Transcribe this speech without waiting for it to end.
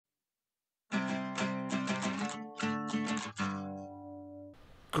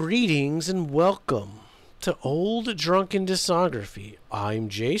Greetings and welcome to Old Drunken Discography. I'm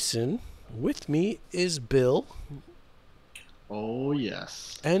Jason. With me is Bill. Oh,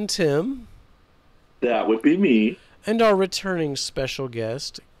 yes. And Tim. That would be me. And our returning special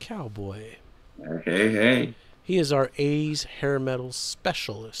guest, Cowboy. Hey. He is our A's hair metal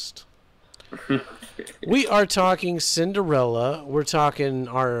specialist. We are talking Cinderella. We're talking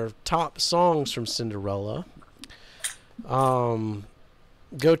our top songs from Cinderella.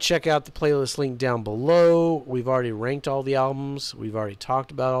 Go check out the playlist link down below. We've already ranked all the albums. We've already talked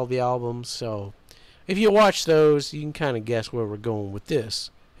about all the albums. So if you watch those, you can kind of guess where we're going with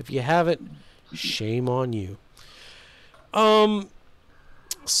this. If you haven't, shame on you.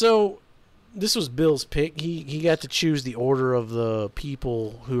 So this was Bill's pick. He got to choose the order of the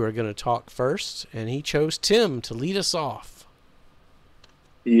people who are going to talk first, and he chose Tim to lead us off.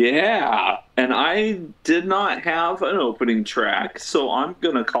 Yeah, and I did not have an opening track, so I'm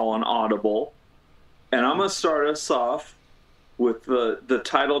going to call an audible. And I'm going to start us off with the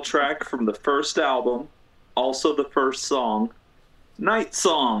title track from the first album, also the first song, Night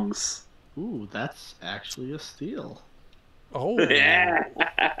Songs. Ooh, that's actually a steal. Oh. Yeah.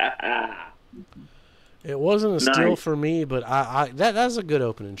 It wasn't a steal for me, but that's a good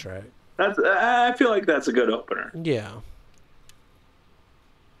opening track. I feel like that's a good opener. Yeah.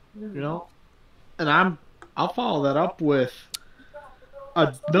 You know, and I'll follow that up with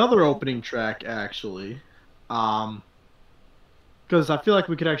another opening track, actually. Because I feel like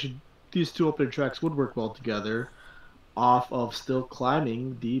these two opening tracks would work well together off of Still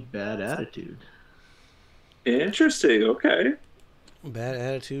Climbing, the Bad Attitude. Interesting, okay. Bad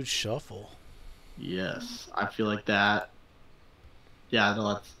Attitude Shuffle. Yes, I feel like that. Yeah,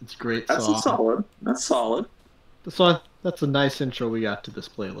 no, it's a great song. That's solid. That's a nice intro we got to this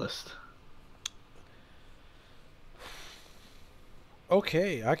playlist.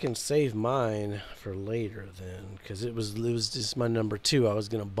 Okay, I can save mine for later then, because it was just my number 2. I was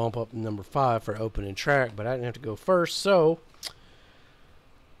gonna bump up to number 5 for opening track, but I didn't have to go first, so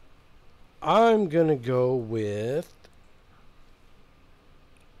I'm gonna go with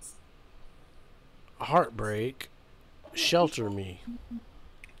Heartbreak, Shelter Me.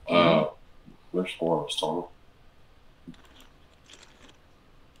 Which one was total?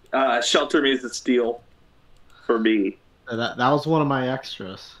 Shelter Me is a steal for me. That was one of my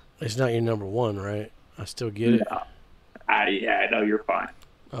extras. It's not your number 1, right? I still get it. No. I know you're fine.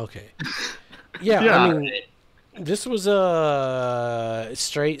 Okay. Yeah, I mean, this was a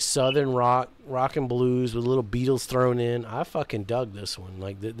straight Southern rock and blues with a little Beatles thrown in. I fucking dug this one.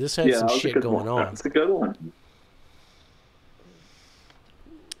 Like this had some shit going on. That's a good one.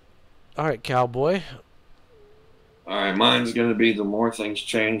 All right, Cowboy. All right, mine's going to be The More Things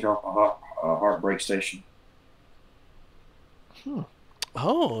Change off of Heartbreak Station.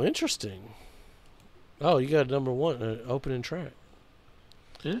 Oh, interesting. Oh, you got number 1 opening track.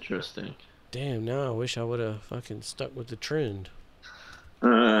 Interesting. Damn, now I wish I would have fucking stuck with the trend.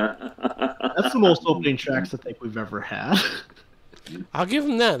 That's the most opening tracks I think we've ever had. I'll give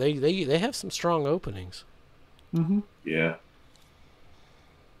them that. They have some strong openings. Mm-hmm. Yeah.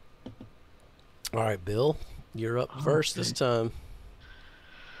 All right, Bill, you're up first this time.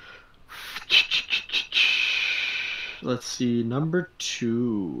 Let's see, number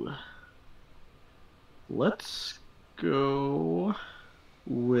 2. Let's go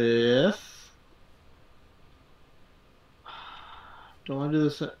with... Don't want to do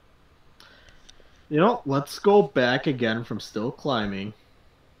this... let's go back again from Still Climbing.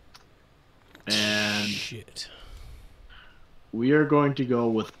 And... Shit. We are going to go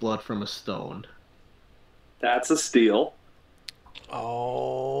with Blood from a Stone. That's a steal.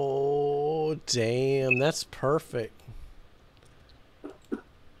 Oh, damn. That's perfect.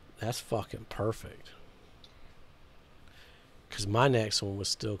 That's fucking perfect. Because my next one was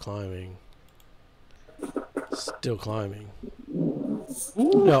Still Climbing. Still Climbing.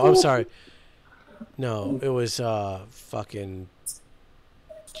 No, I'm sorry. No, it was fucking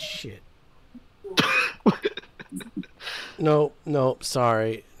shit. No,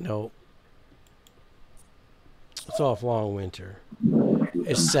 sorry. No. It's off Long Winter.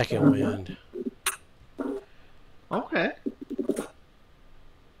 It's Second Wind. Okay.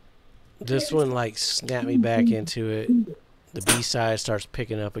 This one like snapped me back into it. The B-side starts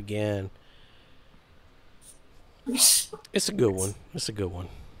picking up again. It's a good one.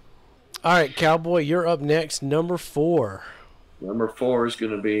 All right, Cowboy, you're up next. Number 4. Number 4 is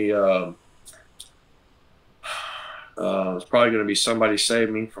going to be... it's probably going to be Somebody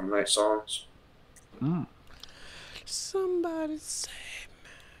Save Me from Night Songs. Somebody save me.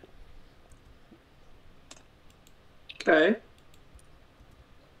 Okay.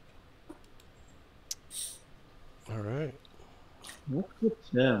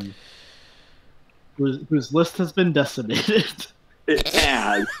 Tim, whose list has been decimated. It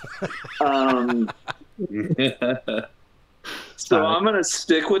has. So I'm gonna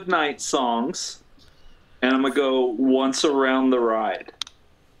stick with night songs, and I'm gonna go Once Around the Ride.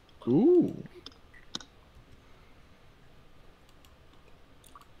 Ooh.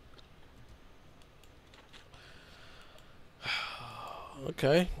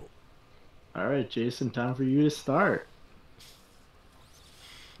 Okay. All right, Jason, time for you to start.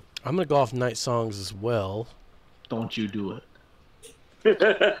 I'm gonna go off night songs as well. Don't you do it.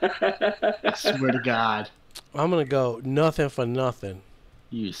 I swear to God. I'm gonna go Nothing for Nothing.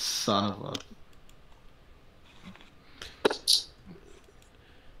 You son of a...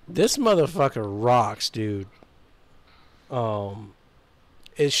 This motherfucker rocks, dude.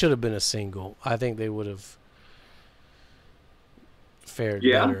 It should have been a single. I think they would have fared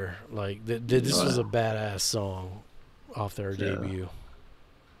better. Like this was a badass song off their debut.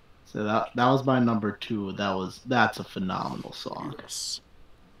 So that was my number 2. That's a phenomenal song. Yes.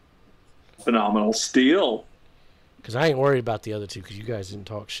 Phenomenal steal. Because I ain't worried about the other two. Because you guys didn't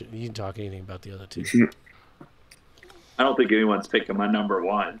talk shit. You didn't talk anything about the other two. I don't think anyone's picking my number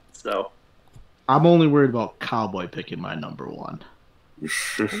 1. So I'm only worried about Cowboy picking my number 1.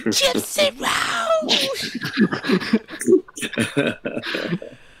 Gypsy Rose.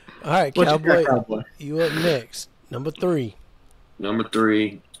 All right, Cowboy. You up next? Number 3. Number 3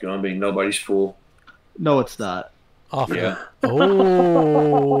 is gonna be Nobody's Fool. No, it's not. Awful. Yeah. Oh.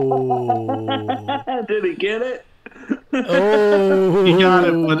 did he get it? Oh. You got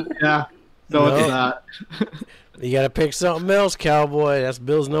it, but yeah. No, it's not. You got to pick something else, Cowboy. That's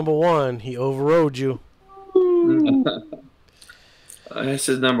Bill's number 1. He overrode you. This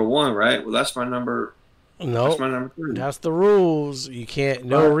is number 1, right? Well, that's my number. No, that's my number 3. That's the rules. You can't.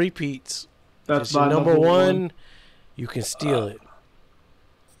 No repeats. That's my my number 1. You can steal it.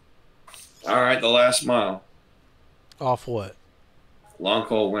 All right, The Last Mile. Off what? Long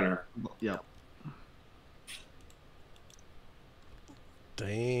Cold Winter. Yep.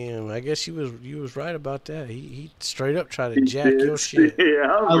 Damn, I guess you was right about that. He straight up tried to jack your shit. Yeah,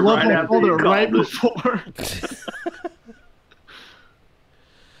 I love how I pulled it right before.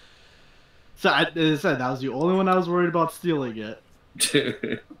 So as I said, that was the only one I was worried about stealing it.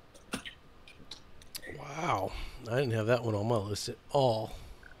 Wow, I didn't have that one on my list at all.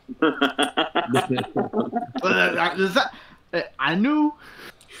 I knew.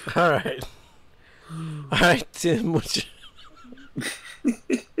 All right, Tim. What's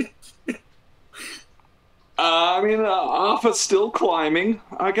I mean, off of Still Climbing,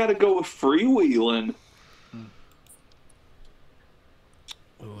 I got to go with Freewheelin'.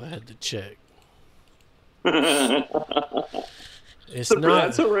 Oh, I had to check. That's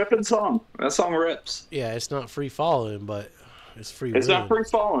a ripping song. That song rips. Yeah, it's not Free Falling, but it's free. It's not Free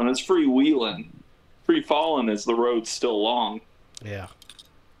Falling. It's Freewheelin'. Free Falling is The Road's Still Long. Yeah.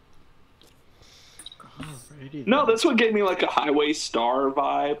 Alrighty, no, this one gave me like a Highway Star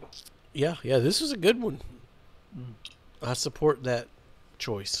vibe. Yeah, this is a good one. I support that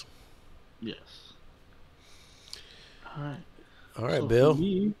choice. Yes. All right, so Bill. For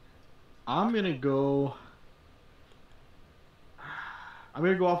me, I'm gonna go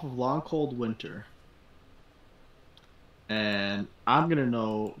off of Long Cold Winter, and I'm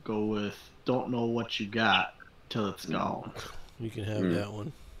gonna go with Don't Know What You Got Till It's Gone. You can have that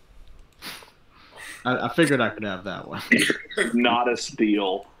one. I figured I could have that one. Not a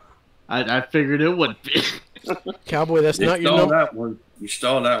steal. I figured it would be. Cowboy, that's not your number. That one. You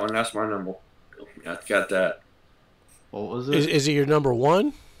stole that one. That's my number. I got that. What was it? Is it your number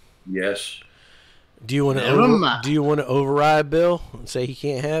 1? Yes. Do you want to override Bill and say he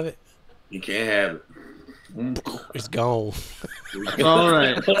can't have it? You can't have it. It's gone. All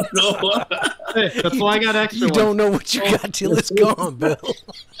right. Hey, that's why I got extra. You don't know what you got till it's gone, Bill.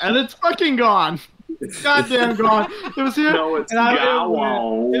 And it's fucking gone. It's goddamn gone. It was here. No, it's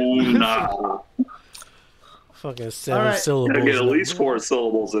gone. No. Fucking 7 syllables. Gotta get at least 4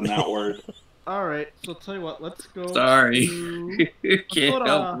 syllables in that word. All right. So tell you what. Let's go. Sorry. Can't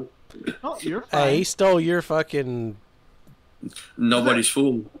help it. Oh, you're fine. Hey, he stole your fucking. Nobody's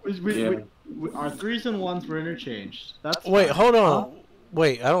fool. Our 3s and 1s were interchanged. That's Wait, fine. hold on.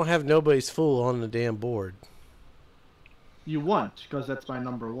 Wait, I don't have Nobody's Fool on the damn board. You won because that's my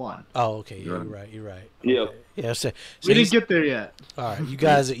number 1. Oh, okay. You're right. Okay. Yep. Yeah. So We didn't get there yet. All right, you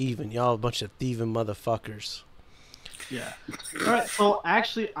guys are even. Y'all a bunch of thieving motherfuckers. Yeah. All right. So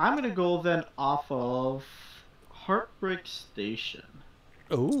actually, I'm gonna go then off of Heartbreak Station.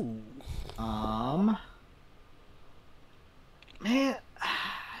 Ooh. Man,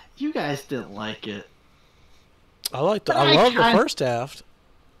 you guys didn't like it. I love the first half.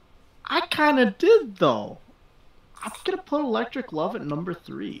 I kind of did though. I'm gonna put Electric Love at number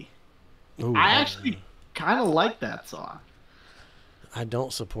 3. Ooh, I actually kind of like that song. I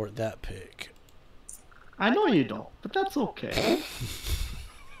don't support that pick. I know you don't, but that's okay.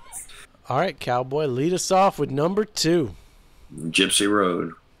 All right, Cowboy, lead us off with number 2. Gypsy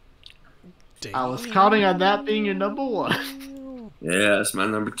Road. Damn. I was counting on that being your number 1. Yeah, that's my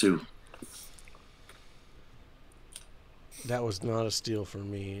number 2. That was not a steal for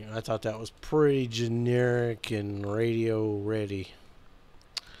me. I thought that was pretty generic and radio ready.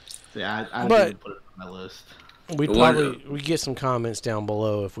 Yeah, I But- didn't put it on my list. We get some comments down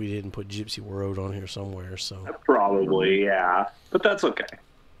below if we didn't put Gypsy Road on here somewhere. So Probably, yeah. But that's okay.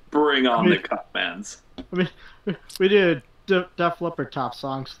 Bring on the comments. I mean, we did Def Leppard top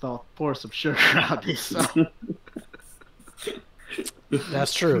songs without pour some sugar on these. So.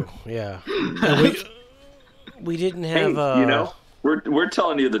 that's true. Yeah, and we didn't have. Hey, we're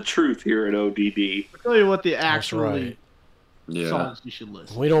telling you the truth here at ODD. I'll tell you what the That's actual right. Yeah. songs you should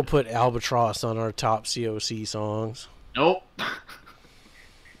listen. We don't put Albatross on our top COC songs. Nope.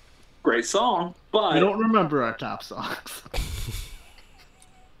 Great song, but We don't remember our top songs.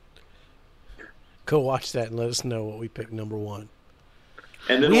 Go watch that and let us know what we picked number 1.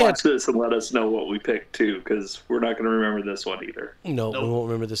 and then we watch this and let us know what we picked too, because we're not going to remember this one either. No, Nope. we won't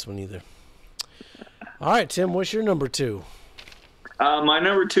remember this one either. All right, Tim, what's your number 2? My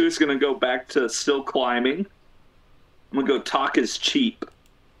number 2 is going to go back to Still Climbing. I'm going to go Talk is Cheap.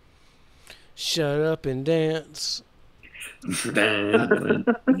 Shut up and dance. Damn.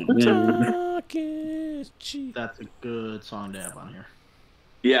 Talk is cheap. That's a good song to have on here.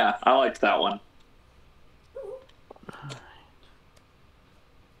 Yeah, I liked that one.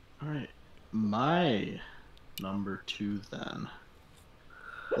 All right, my number 2 then.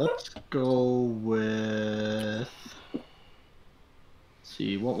 Let's go with. Let's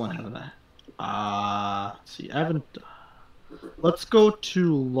see, what one haven't I? Let's see, I haven't. Let's go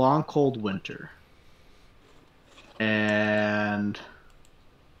to Long Cold Winter. And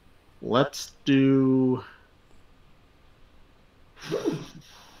let's do.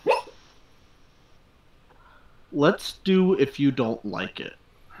 Let's do If You Don't Like It.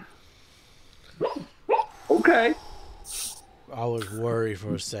 Okay. I was worried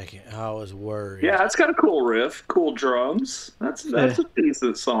for a second. I was worried. Yeah, it's got a cool riff, cool drums. That's a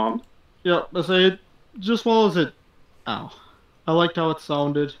decent song. Yeah, I say just well as it. Oh, I liked how it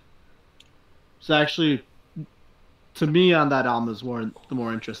sounded. It's actually, to me, on that album is the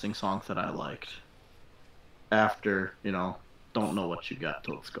more interesting songs that I liked. After Don't Know What You Got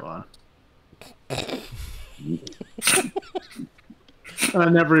Till It's Gone. I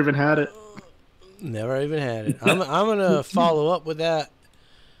never even had it. Never even had it. I'm gonna follow up with that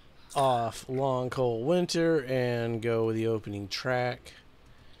off Long Cold Winter and go with the opening track.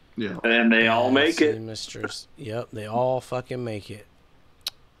 Yeah. And they all make City it. Mistress. Yep, they all fucking make it.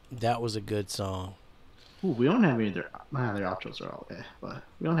 That was a good song. Ooh, we don't have any of their outros are all but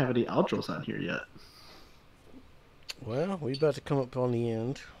we don't have any outros on here yet. Well, we about to come up on the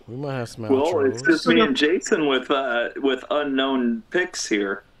end. We might have some Well, outros. it's just me and Jason with unknown picks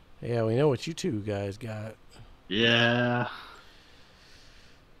here. Yeah, we know what you two guys got. Yeah.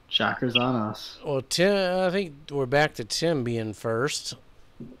 Shockers on us. Well, Tim, I think we're back to Tim being first.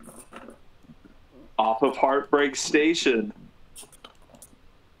 Off of Heartbreak Station.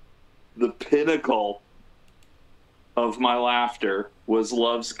 The pinnacle of my laughter was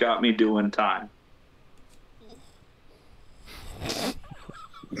Love's Got Me Doing Time.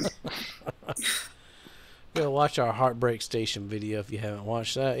 Go watch our Heartbreak Station video if you haven't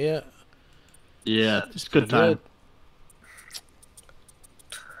watched that yet. Yeah, it's a good time.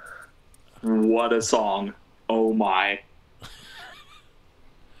 What a song. Oh my.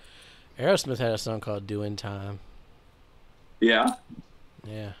 Aerosmith had a song called Doing Time. Yeah?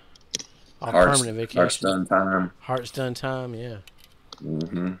 Yeah. Off Heart's Permanent Vacation. Done Time. Heart's Done Time, yeah.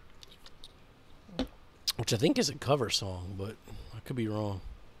 Mm-hmm. Which I think is a cover song, but I could be wrong.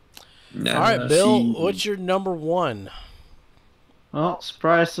 Now All right, Bill, what's your number 1? Well,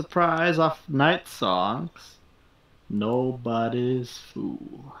 surprise, surprise, off Night Songs. Nobody's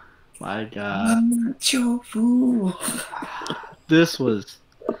Fool. My God. I'm not your fool. This was,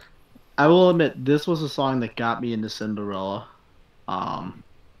 I will admit, this was a song that got me into Cinderella. I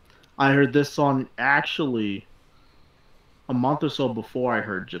heard this song actually a month or so before I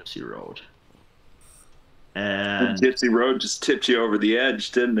heard Gypsy Road. And Gypsy Road just tipped you over the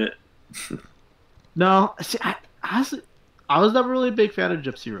edge, didn't it? no, see, I was never really a big fan of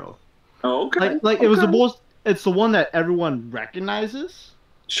Gypsy Road. Oh, okay. Like it was the most. It's the one that everyone recognizes.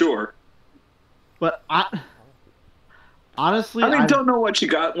 Sure. But Honestly, I mean, Don't Know What You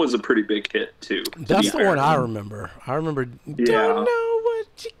Got was a pretty big hit, too. That's the one I remember. I remember, Yeah. don't know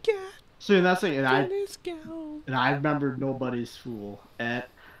what you got. so that's it. Let's go. And I remember Nobody's Fool. And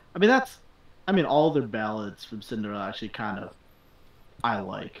I mean, all their ballads from Cinderella actually kind of I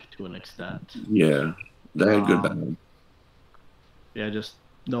like to an extent. Yeah, they had good band. Yeah, just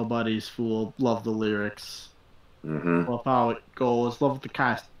Nobody's Fool. Love the lyrics. Mm-hmm. Love how it goes. Love the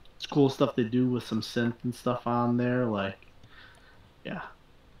kind of cool stuff they do with some synth and stuff on there. Like, yeah,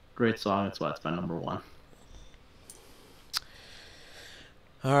 great song. That's why it's my number one.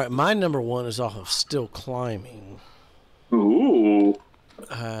 All right, my number one is off of Still Climbing. Ooh.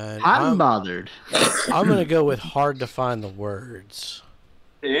 And Hot and bothered. I'm going to go with Hard to Find the Words.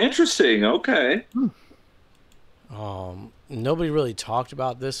 Interesting. Okay. Nobody really talked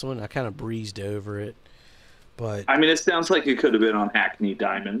about this one. I kind of breezed over it. But I mean, it sounds like it could have been on Hackney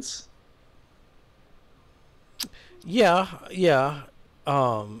Diamonds. yeah.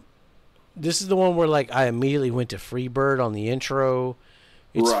 This is the one where like I immediately went to Freebird on the intro.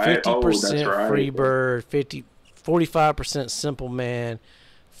 It's Right. 50% that's right. Freebird, 45% Simple Man,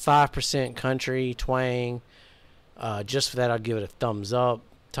 5% Country Twang. Just for that, I'll give it a thumbs up.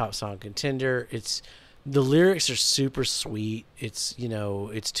 Top song contender. The lyrics are super sweet. It's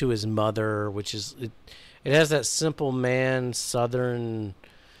it's to his mother, which is it has that Simple Man Southern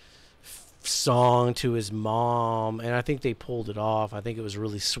song to his mom, and I think they pulled it off. I think it was a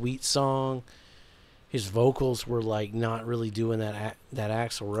really sweet song. His vocals were like not really doing that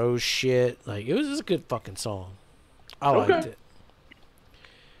Axl Rose shit. Like it was a good fucking song. I liked it.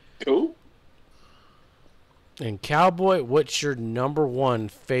 Cool. And Cowboy, what's your number one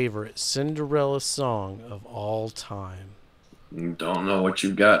favorite Cinderella song of all time? You don't know what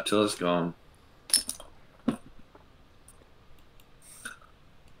you got till it's gone.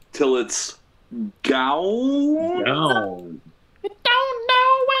 Till it's gone. No. You don't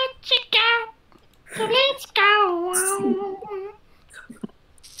know what you got. So let's go.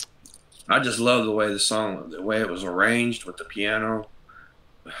 I just love the way the way it was arranged with the piano,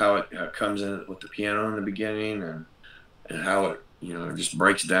 how it comes in with the piano in the beginning, and how it it just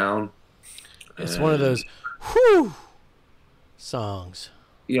breaks down. It's one of those whew songs.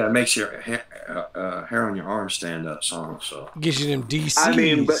 Yeah, it makes your hair on your arm stand up song. So Gives you them DCs. I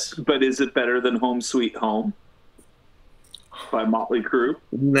mean, but is it better than Home Sweet Home by Motley Crue?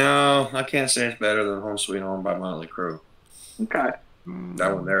 no, I can't say it's better than Home Sweet Home by Motley Crue. Okay.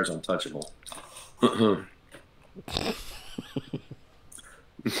 That one there is untouchable.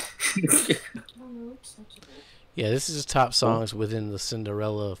 Yeah, this is top songs within the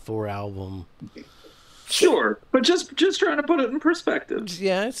Cinderella 4 album. Sure, but just trying to put it in perspective.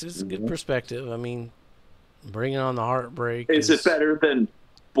 Yeah, it's a good perspective. I mean, Bringing on the Heartbreak. Is it better than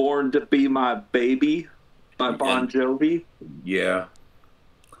Born to Be My Baby by Bon Jovi? Yeah.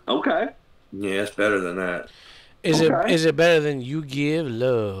 Okay. Yeah, it's better than that. Is it better than You Give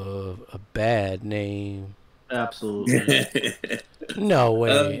Love a Bad Name? Absolutely. No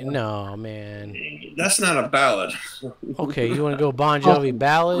way. No, man. That's not a ballad. Okay, you want to go Bon Jovi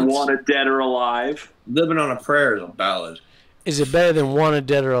ballads? Wanted Dead or Alive? Living on a Prayer is a ballad. Is it better than Wanted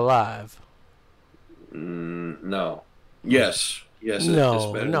Dead or Alive? No. Yes. Yes.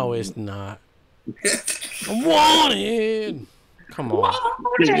 No, it's not. Wanted. Come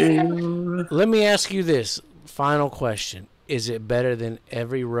on. Let me ask you this final question: is it better than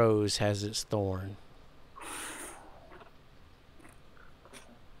Every Rose Has Its Thorn?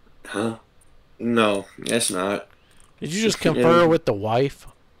 Huh? No, it's not. Did you just confer with the wife?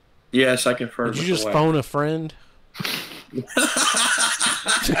 Yes, I confer. Did you just phone a friend?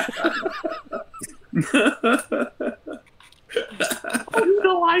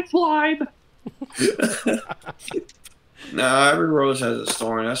 The lifeline. No, Every Rose Has Its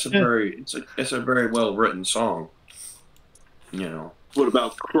Thorn. That's it's a very well written song. You know. What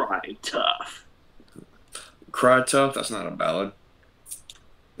about Cry Tough? Cry Tough. That's not a ballad.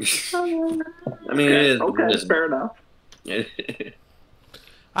 I mean, Okay, it is. okay, it is. fair enough. I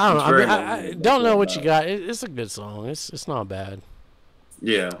don't know. It's I very mean, I don't know what you got. It's a good song. It's not bad.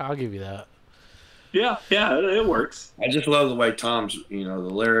 Yeah. I'll give you that. Yeah, it works. I just love the way Tom's, the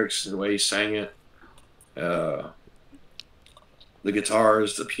lyrics, the way he sang it, the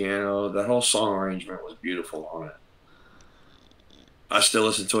guitars, the piano, the whole song arrangement was beautiful on it. I still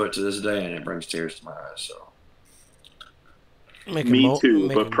listen to it to this day, and it brings tears to my eyes. So, Me too,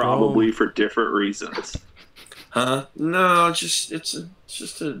 but probably for different reasons. huh? No, it's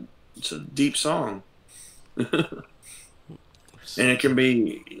a deep song, and it can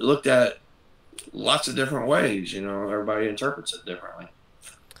be looked at lots of different ways. Everybody interprets it differently.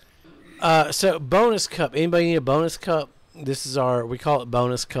 So bonus cup. Anybody need a bonus cup? This is we call it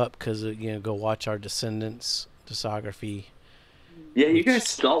bonus cup because go watch our Descendants discography. Yeah, you guys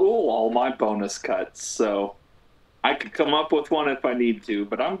stole all my bonus cuts, so I could come up with one if I need to,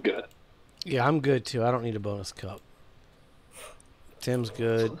 but I'm good. Yeah, I'm good too. I don't need a bonus cup. Tim's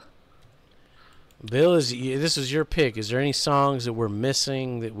good. Bill, this is your pick. Is there any songs that we're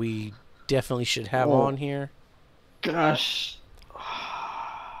missing that we definitely should have on here? Gosh.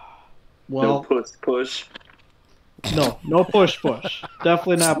 No Well, push. no push.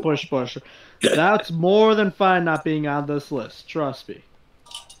 Definitely not push. That's more than fine not being on this list. Trust me.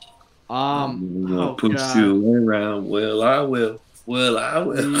 Push you around. Well, I will.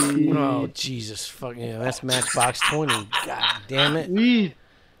 Oh, Jesus. Fuck yeah. That's Matchbox 20. God damn it.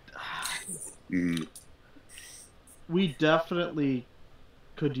 We definitely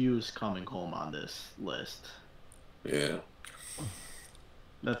could use Coming Home on this list. Yeah.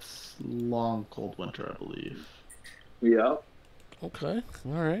 That's Long Cold Winter, I believe. Yeah. Okay.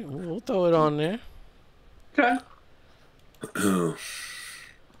 All right. We'll throw it on there. Okay.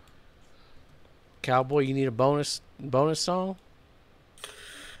 Cowboy, you need a bonus song?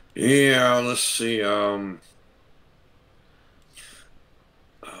 Yeah, let's see.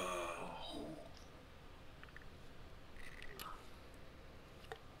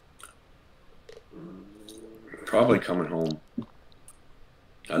 Probably Coming Home.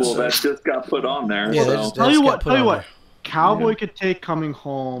 That just got put on there. Yeah, so. Tell you what. Cowboy could take Coming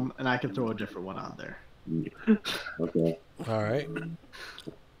Home, and I could throw a different one on there. Okay. All right.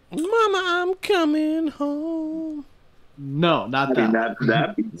 Mama, I'm coming home. No, not that.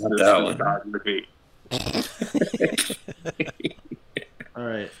 That one. All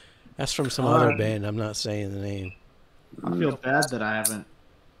right. That's from some other band. I'm not saying the name. I feel bad that I haven't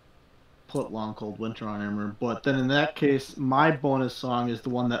put Long Cold Winter on here, but then in that case, my bonus song is the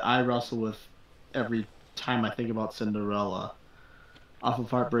one that I wrestle with every time I think about Cinderella, off of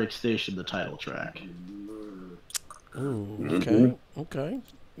Heartbreak Station, the title track. Ooh, okay.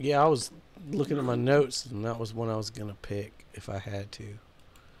 Yeah, I was looking at my notes, and that was one I was gonna pick if I had to.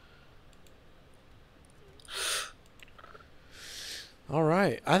 All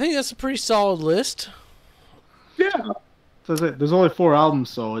right, I think that's a pretty solid list. Yeah. So there's only 4 albums,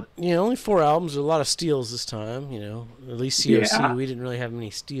 so only 4 albums. A lot of steals this time. At least COC, we didn't really have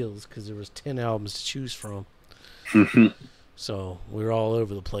many steals because there was 10 albums to choose from. So we were all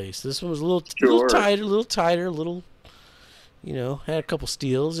over the place. This one was a little tighter, had a couple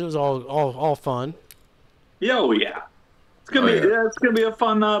steals. It was all fun. Oh yeah. It's gonna be a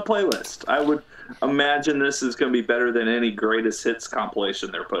fun playlist. I would imagine this is gonna be better than any greatest hits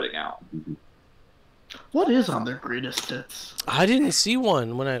compilation they're putting out. what is on their greatest hits? I didn't see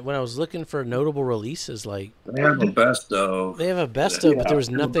one when I was looking for notable releases. Like They have a best of. they have a best of, but there was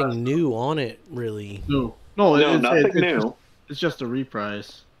nothing new on it really. No, nothing new. It's just a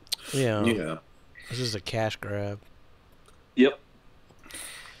reprise. Yeah. Yeah. This is a cash grab. Yep.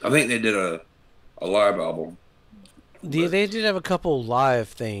 I think they did a live album. They did have a couple live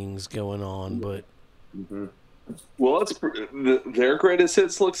things going on, but Well, their greatest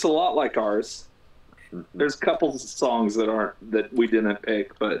hits looks a lot like ours. There's a couple songs that we didn't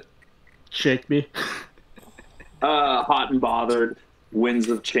pick, but Shake Me. Hot and Bothered, Winds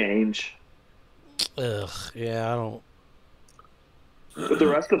of Change. yeah, I don't. But the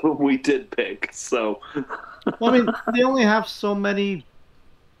rest of them we did pick, so. Well, I mean, they only have so many.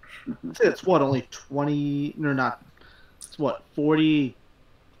 It's what, only 20 or not? It's what,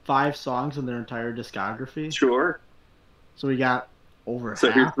 45 songs in their entire discography. Sure. So we got over So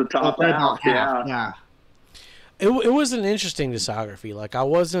half. here's the top half. Yeah. It was an interesting discography. Like I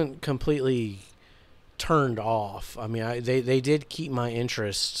wasn't completely turned off. I mean, they did keep my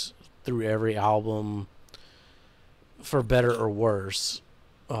interest through every album, for better or worse.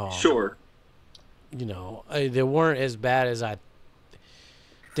 Sure. They weren't as bad as I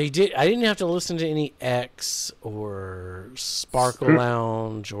didn't have to listen to any X or Sparkle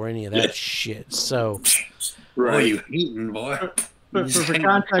Lounge or any of that shit. So, What are you eating, boy? For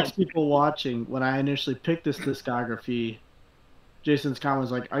context, people watching, when I initially picked this discography, Jason's comment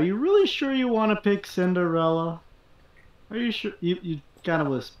was like, "Are you really sure you want to pick Cinderella? Are you sure?" You kind of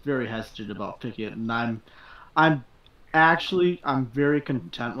was very hesitant about picking it, and I'm very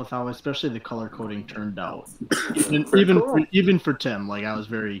content with how, especially the color coding turned out. Even for Tim, like I was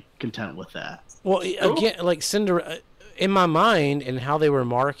very content with that. Well, again, like Cinderella, in my mind and how they were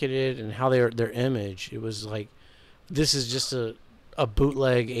marketed and how their image, it was like this is just a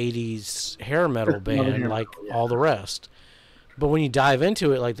bootleg 80s hair metal band like all the rest. But when you dive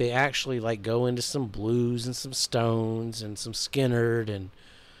into it, like they actually like go into some blues and some Stones and some Skinner, and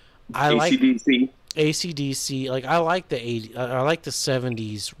I AC/DC. AC/DC. Like I like the 80s, I like the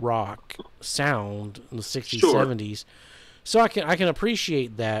 70s rock sound in the 60s, Sure. 70s. So I can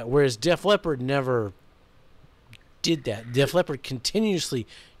appreciate that. Whereas Def Leppard never did that. Def Leppard continuously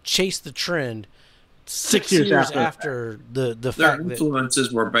chased the trend 6 years after the Their fact that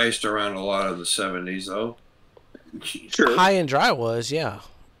influences were based around a lot of the 70s, though. Sure. High and Dry was, yeah.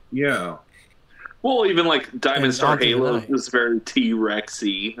 Yeah. Well, even like Diamond And Star Onto the Halo Night. was very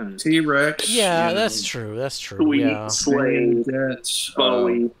T-Rexy and T-Rex. Yeah, you know, that's true. That's true. Sweet Yeah. Slade, That's,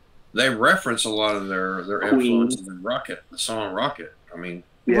 Bowie. they reference a lot of their Queen. influences in Rocket, the song Rocket. I mean,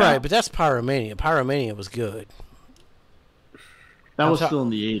 Yeah. Right, but that's Pyromania. Pyromania was good. That I'm was ta- still in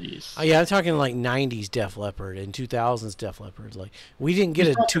the 80s. Oh, yeah, I'm talking like 90s Def Leppard and 2000s Def Leppard. Like we didn't get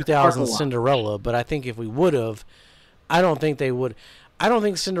a talking 2000 Sparkle Cinderella, but I think if we would have, I don't think they would. I don't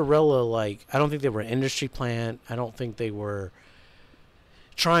think Cinderella, like, I don't think they were an industry plant. I don't think they were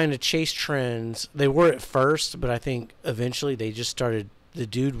trying to chase trends. They were at first, but I think eventually they just started. The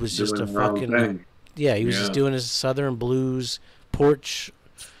dude was just a doing their own fucking thing. yeah. He was just Yeah. doing his Southern blues porch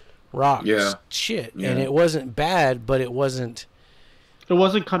rock Yeah. shit, Yeah. and it wasn't bad, but it wasn't. It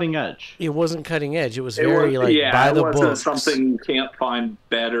wasn't cutting edge. It wasn't cutting edge. It was It very was, like yeah, by it the wasn't books. something you can't find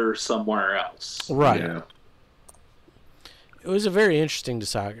better somewhere else. Right. Yeah. It was a very interesting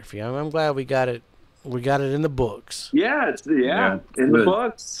discography. I'm glad we got it. We got it in the books. Yeah, it's Yeah, in the good.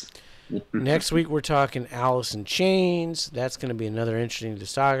 books. Next week we're talking Alice in Chains. That's going to be another interesting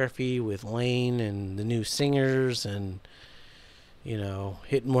discography with Lane and the new singers, and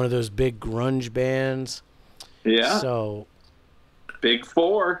hitting one of those big grunge bands. Yeah, So Big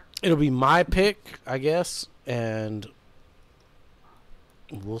Four. it'll be my pick, I guess, and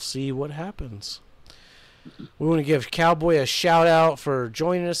we'll see what happens. We want to give Cowboy a shout out for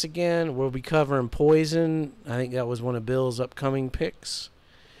joining us again. We'll be covering Poison. I think that was one of Bill's upcoming picks.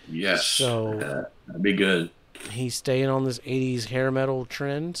 Yes. So that'd be good. he's staying on this 80s hair metal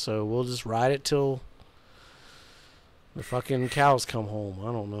trend, so we'll just ride it till the fucking cows come home.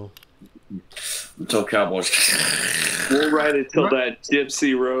 I don't know. Until Cowboys. We'll ride it till that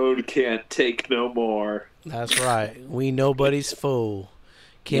gypsy road can't take no more. That's right. We nobody's fool.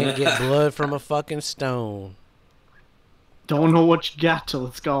 Can't get blood from a fucking stone. Don't know what you got till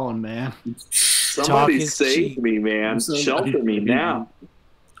it's gone, man. Somebody is save cheap. me, man. Somebody- Shelter me now.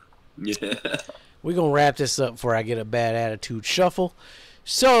 Yeah. We're going to wrap this up before I get a bad attitude shuffle.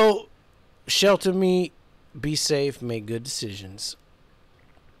 So, shelter me, be safe, make good decisions.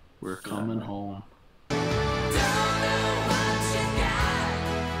 We're coming home. Don't know